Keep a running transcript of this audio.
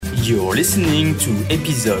You're listening to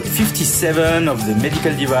episode 57 of the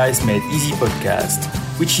Medical Device Made Easy podcast,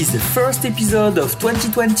 which is the first episode of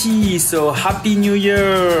 2020, so Happy New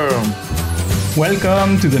Year!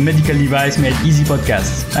 Welcome to the Medical Device Made Easy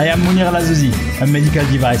podcast. I am Mounir El Azzouzi, a medical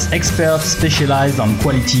device expert specialized on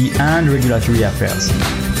quality and regulatory affairs.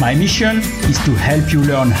 My mission is to help you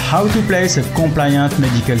learn how to place a compliant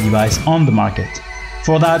medical device on the market.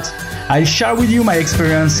 For that, I'll share with you my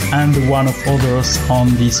experience and the one of others on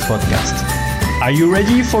this podcast. Are you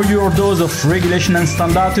ready for your dose of regulation and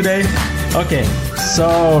standard today? Okay,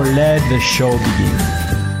 so let the show begin.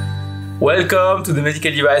 Welcome to the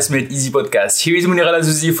Medical Device Made Easy podcast. Here is Mounir El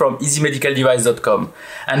Azzouzi from easymedicaldevice.com.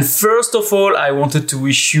 And first of all, I wanted to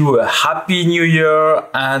wish you a happy new year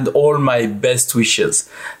and all my best wishes.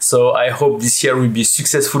 So I hope this year will be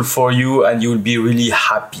successful for you and you will be really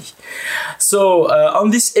happy. So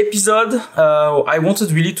on this episode, I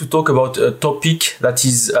wanted really to talk about a topic that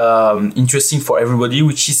is interesting for everybody,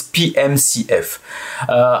 which is PMCF.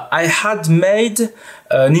 I had made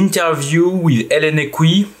an interview with Hélène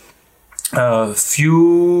Equi a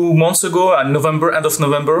few months ago, end of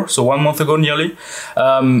November, so 1 month ago nearly,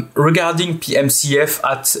 regarding PMCF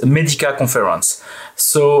at Medica conference.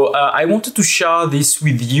 So I wanted to share this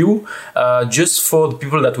with you just for the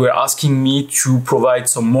people that were asking me to provide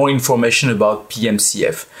some more information about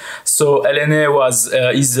PMCF. So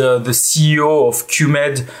Hélène is the CEO of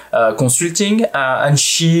QMed Consulting, and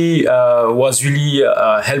she was really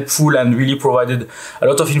helpful and really provided a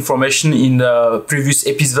lot of information in the previous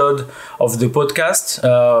episode of the podcast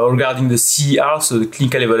regarding the CER, so the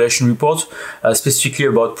Clinical Evaluation Report, specifically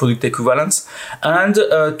about product equivalence. And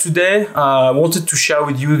today I wanted to share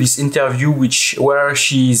with you this interview where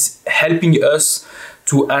she's helping us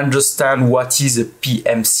to understand what is a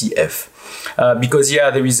PMCF. Because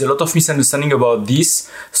there is a lot of misunderstanding about this.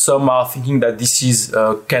 Some are thinking that this is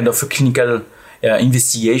kind of a clinical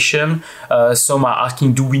investigation. Some are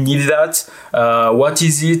asking, do we need that? What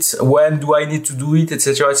is it? When do I need to do it?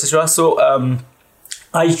 Etc. etc. So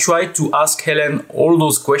I tried to ask Hélène all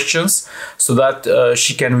those questions so that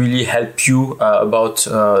she can really help you about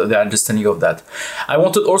the understanding of that. I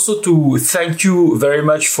wanted also to thank you very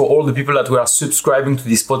much for all the people that were subscribing to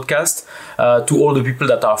this podcast, to all the people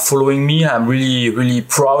that are following me. I'm really, really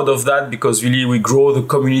proud of that because really we grow the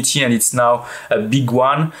community and it's now a big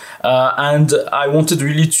one. And I wanted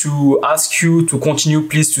really to ask you to continue,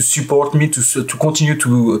 please, to support me, to continue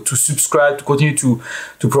to subscribe, to continue to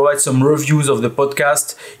provide some reviews of the podcast.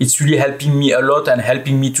 It's really helping me a lot and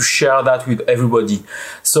helping me to share that with everybody.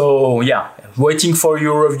 So waiting for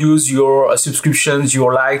your reviews, your subscriptions,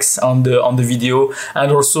 your likes on the video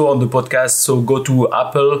and also on the podcast. So go to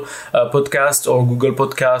Apple Podcast or Google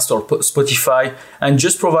Podcast or Spotify and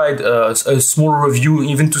just provide a small review,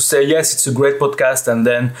 even to say yes, it's a great podcast, and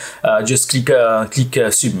then just click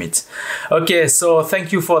submit. Okay, so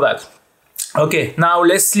thank you for that. Okay, now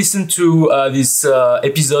let's listen to this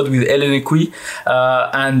episode with Hélène Equi,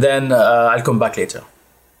 and then I'll come back later.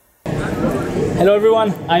 Hello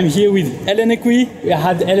everyone, I'm here with Hélène Equi. We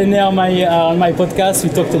had Hélène on my podcast. We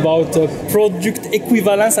talked about product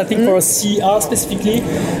equivalence, I think for a CER specifically.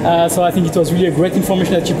 So I think it was really a great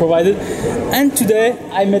information that she provided. And today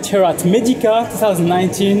I met her at Medica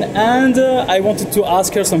 2019, and I wanted to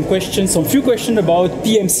ask her some few questions about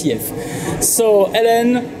PMCF. So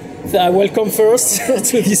Hélène, welcome first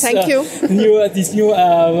to this new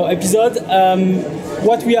episode.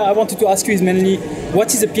 I wanted to ask you is mainly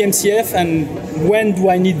what is a PMCF and when do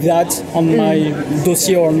I need that on my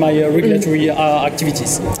dossier or on my regulatory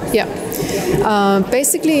activities?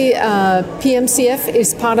 Basically, PMCF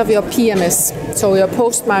is part of your PMS, so your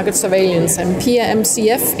post-market surveillance, and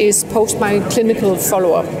PMCF is post-market clinical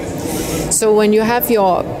follow-up. So when you have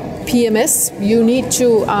your PMS, you need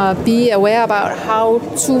to be aware about how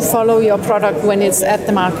to follow your product when it's at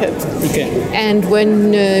the market. Okay. And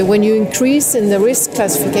when you increase in the risk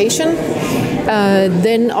classification,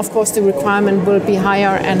 then of course the requirement will be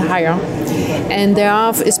higher and higher. And there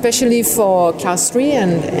are, especially for class 3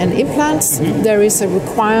 and implants, there is a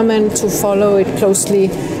requirement to follow it closely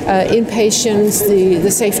in patients, the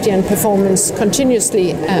safety and performance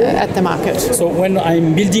continuously at the market. So when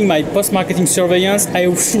I'm building my post-marketing surveillance,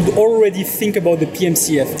 I should already think about the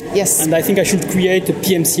PMCF. Yes. And I think I should create a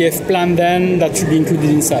PMCF plan then that should be included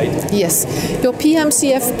inside. Yes. Your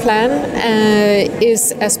PMCF plan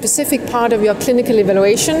is a specific part of your clinical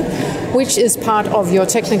evaluation, which is part of your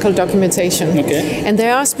technical documentation. investigation. Okay. And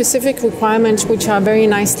there are specific requirements which are very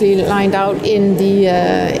nicely lined out in the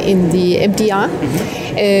MDR.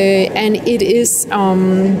 And it is,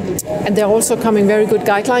 and they're also coming very good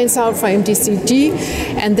guidelines out for MDCG,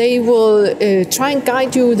 and they will try and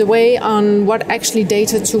guide you the way on what actually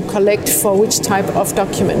data to collect for which type of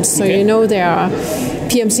documents. So you know there are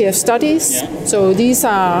PMCF studies. Yeah. So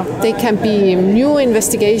they can be new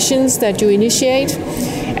investigations that you initiate,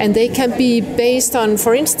 and they can be based on,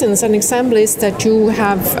 for instance, an example is that you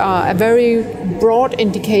have a very broad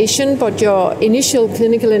indication, but your initial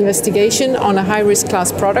clinical investigation on a high-risk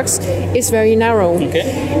class products is very narrow. Okay.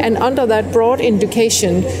 And under that broad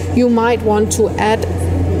indication, you might want to add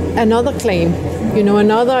another claim,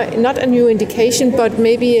 not a new indication, but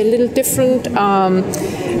maybe a little different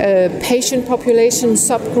patient population,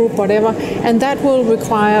 subgroup, whatever, and that will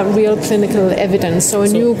require real clinical evidence, so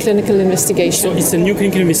new clinical investigation. So it's a new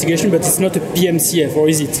clinical investigation, but it's not a PMCF, or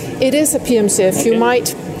is it? It is a PMCF. Okay.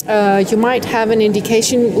 You might have an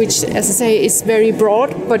indication which, as I say, is very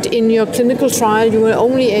broad, but in your clinical trial you are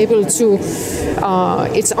only able to,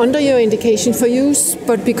 it's under your indication for use,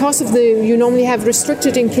 but because of you normally have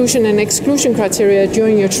restricted inclusion and exclusion criteria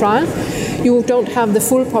during your trial, you don't have the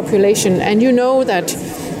full population, and you know that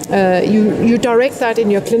you direct that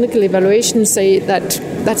in your clinical evaluation, say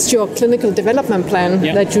that's your clinical development plan,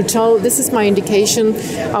 that you tell, this is my indication,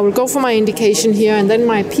 I will go for my indication here, and then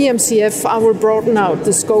my PMCF, I will broaden out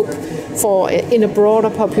the scope in a broader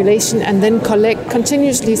population, and then collect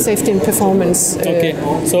continuously safety and performance Okay,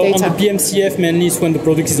 so data. On the PMCF mainly is when the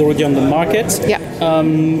product is already on the market. Yeah.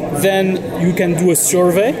 Then you can do a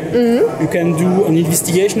survey, you can do an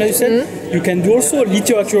investigation, as you said, you can do also a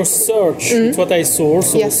literature search. It's what I saw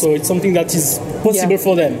also, so it's something that is possible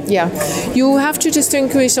for them. Yeah, you have to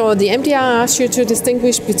distinguish, or the MDR asks you to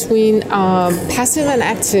distinguish between passive and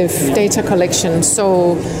active data collection.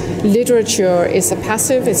 So literature is a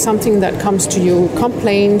passive, it's something that comes to you,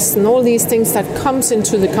 complaints and all these things that comes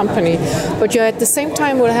into the company. But you at the same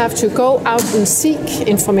time will have to go out and seek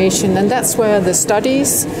information, and that's where the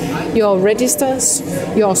studies, your registers,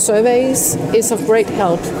 your surveys is of great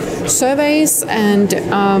help. Surveys and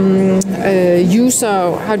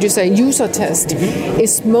user test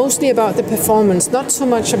is mostly about the performance, not so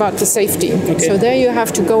much about the safety. Okay. So there you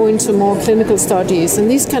have to go into more clinical studies, and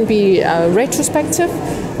these can be retrospective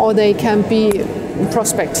or they can be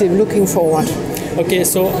prospective, looking forward. Okay,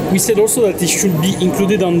 so we said also that it should be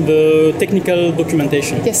included on the technical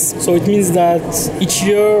documentation. Yes. So it means that each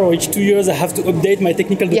year or each 2 years I have to update my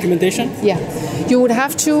technical documentation? Yeah. You would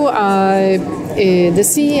have to, the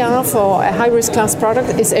CER for a high-risk class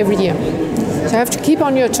product is every year. So you have to keep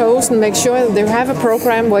on your toes and make sure that they have a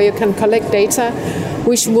program where you can collect data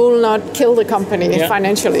which will not kill the company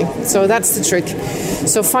financially. So that's the trick.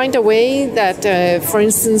 So find a way that, for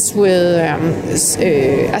instance, with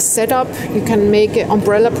a setup, you can make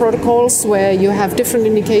umbrella protocols where you have different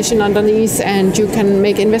indication underneath, and you can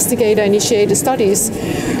make investigator-initiated studies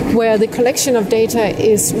where the collection of data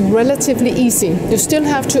is relatively easy. You still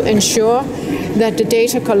have to ensure that the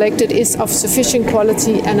data collected is of sufficient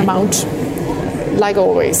quality and amount, like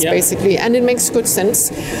always, basically, and it makes good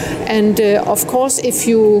sense. And of course, if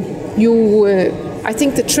I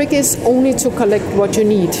think the trick is only to collect what you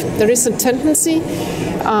need. There is a tendency,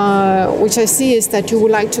 which I see, is that you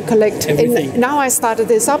would like to collect everything. Now I started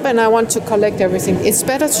this up and I want to collect everything. It's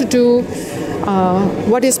better to do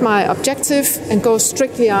what is my objective and go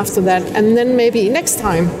strictly after that, and then maybe next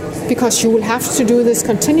time, because you will have to do this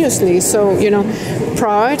continuously. So,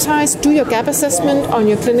 prioritize, do your gap assessment on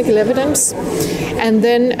your clinical evidence, and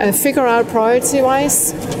then figure out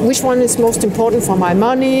priority-wise which one is most important for my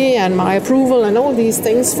money and my approval and all these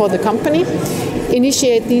things for the company.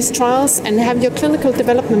 Initiate these trials and have your clinical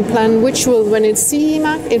development plan, which will, when it's CE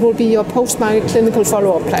mark, it will be your post-market clinical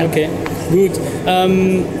follow-up plan. Okay, good.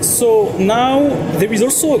 So now there is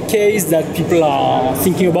also a case that people are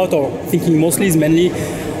thinking about, or thinking mostly is mainly,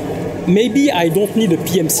 maybe I don't need a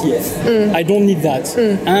PMCF. I don't need that.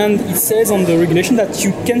 And it says on the regulation that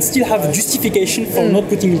you can still have justification for not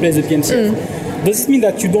putting in place a PMCF. Does it mean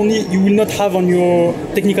that you will not have on your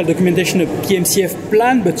technical documentation a PMCF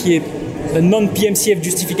plan, but a non-PMCF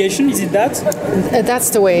justification? Is it that? That's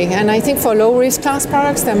the way. And I think for low-risk class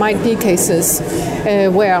products, there might be cases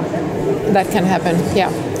where that can happen. Yeah.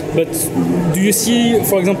 But do you see,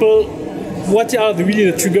 for example, what are really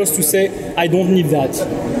the triggers to say, I don't need that?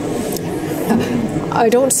 I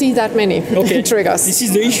don't see that many triggers. This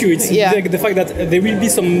is the issue. It's the fact that there will be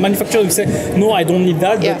some manufacturers who say, no, I don't need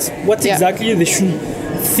that. But what exactly they should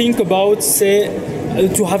think about, say,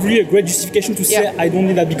 to have really a great justification to say I don't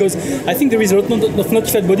need that, because I think there is a lot of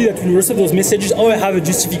notified body that will receive those messages. I have a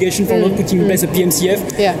justification for not putting in place a PMCF.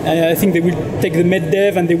 I think they will take the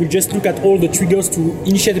MedDev and they will just look at all the triggers to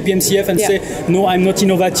initiate a PMCF and say, no, I'm not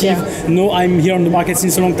innovative. No, I'm here on the market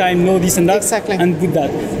since a long time. No, this and that. Exactly. And put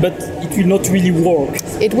that. But it will not really work.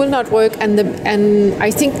 It will not work. And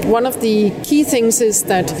I think one of the key things is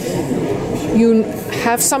that you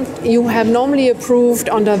have normally approved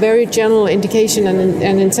under very general indication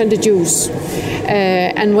and intended use.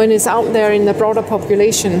 And when it's out there in the broader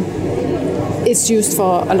population, it's used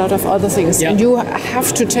for a lot of other things. And you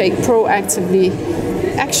have to take proactively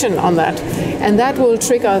action on that. And that will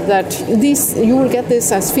trigger that you will get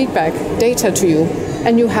this as feedback data to you,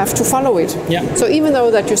 and you have to follow it. So even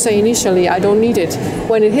though that you say initially, I don't need it,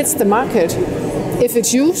 when it hits the market, if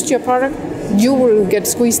it's used, your product, you will get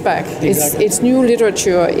squeezed back. Exactly. It's new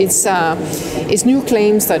literature. It's new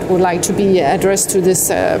claims that would like to be addressed to this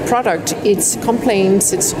product. It's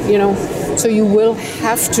complaints. It's so you will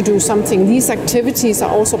have to do something. These activities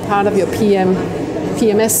are also part of your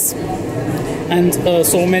PMS. And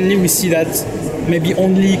so mainly we see that maybe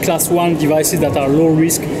only class 1 devices that are low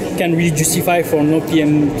risk can really justify for no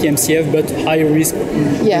PMCF, but higher risk.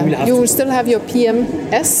 You will still have your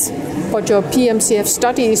PMS. But your PMCF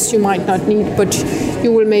studies you might not need, but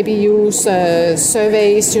you will maybe use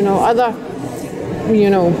surveys, other,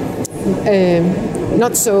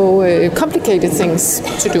 not so complicated things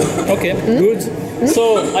to do. Okay, good.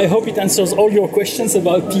 So I hope it answers all your questions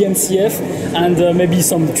about PMCF and maybe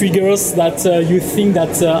some triggers that you think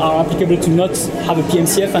that are applicable to not have a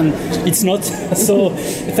PMCF, and it's not. So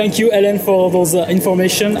thank you, Hélène, for those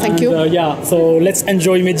information. Thank you. So let's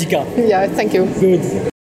enjoy Medica. Yeah, thank you. Good.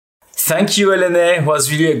 Thank you, Hélène. It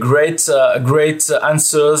was really a great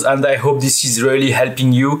answers, and I hope this is really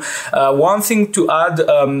helping you. One thing to add,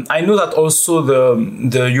 I know that also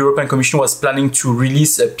the European Commission was planning to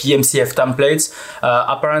release a PMCF template.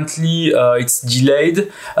 Apparently, it's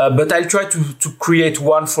delayed, but I'll try to create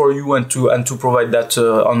one for you and to provide that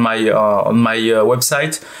on my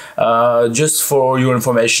website, just for your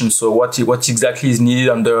information. So what exactly is needed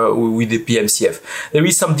with the PMCF? There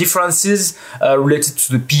is some differences related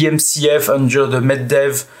to the PMCF under the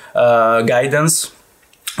MedDev guidance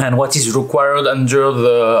and what is required under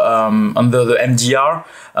the MDR.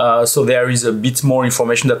 So there is a bit more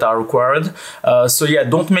information that are required.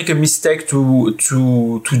 Don't make a mistake to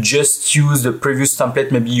just use the previous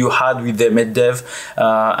template maybe you had with the MedDev,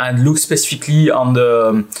 and look specifically on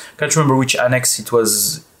the, can't remember which annex it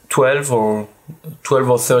was, 12 or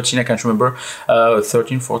 13, I can't remember,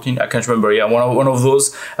 13, 14, I can't remember, one of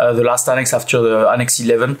those, the last annex after the annex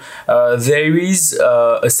 11, there is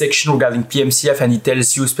a section regarding PMCF, and it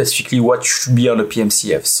tells you specifically what should be on the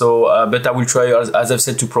PMCF. So, but I will try, as I've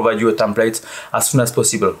said, to provide you a template as soon as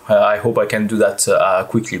possible. I hope I can do that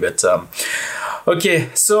quickly, but okay,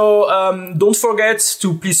 so don't forget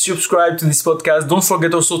to please subscribe to this podcast. Don't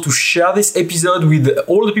forget also to share this episode with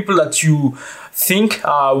all the people that you think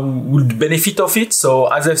would benefit of it. So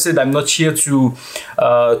as I've said, I'm not here to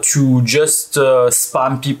just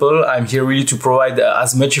spam people. I'm here really to provide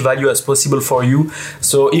as much value as possible for you.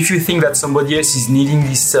 So if you think that somebody else is needing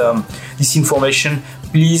this information,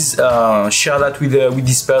 please share that with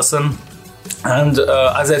this person. And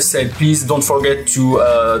as I've said, please don't forget to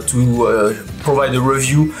provide a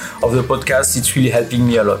review of the podcast. It's really helping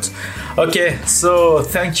me a lot. Okay, so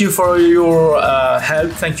thank you for your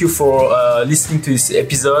help. Thank you for listening to this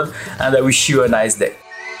episode, and I wish you a nice day.